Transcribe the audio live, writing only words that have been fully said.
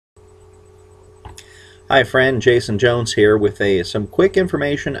Hi friend, Jason Jones here with some quick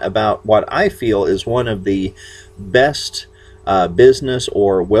information about what I feel is one of the best business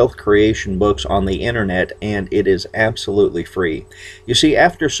or wealth creation books on the internet, and it is absolutely free. You see,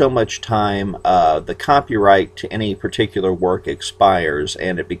 after so much time, the copyright to any particular work expires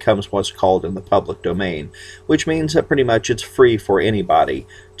and it becomes what's called in the public domain, which means that pretty much it's free for anybody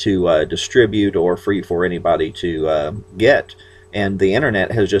to distribute or free for anybody to get. And the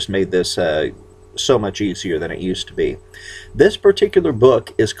internet has just made this so much easier than it used to be. This particular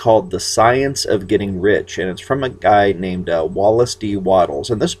book is called The Science of Getting Rich, and it's from a guy named Wallace D. Waddles.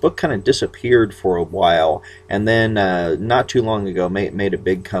 And this book kind of disappeared for a while, and then not too long ago made a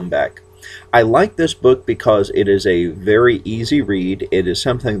big comeback. I like this book because it is a very easy read. It is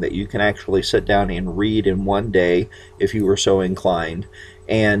something that you can actually sit down and read in one day if you were so inclined.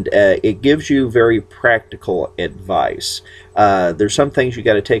 And it gives you very practical advice. There's some things you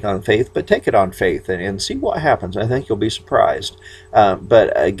got to take on faith, but take it on faith and see what happens. I think you'll be surprised.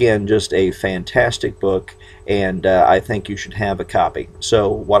 But again, just a fantastic book, and I think you should have a copy. So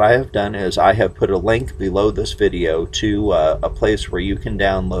what I have done is I have put a link below this video to a place where you can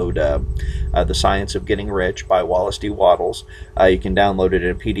download The Science of Getting Rich by Wallace D. Waddles. You can download it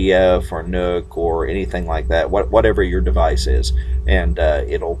in a PDF or Nook or anything like that, whatever your device is, and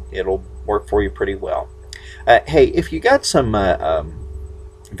it'll work for you pretty well. Hey, if you got some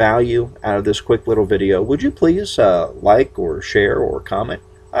value out of this quick little video, would you please like or share or comment?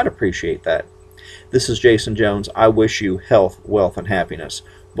 I'd appreciate that. This is Jason Jones. I wish you health, wealth, and happiness.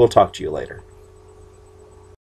 We'll talk to you later.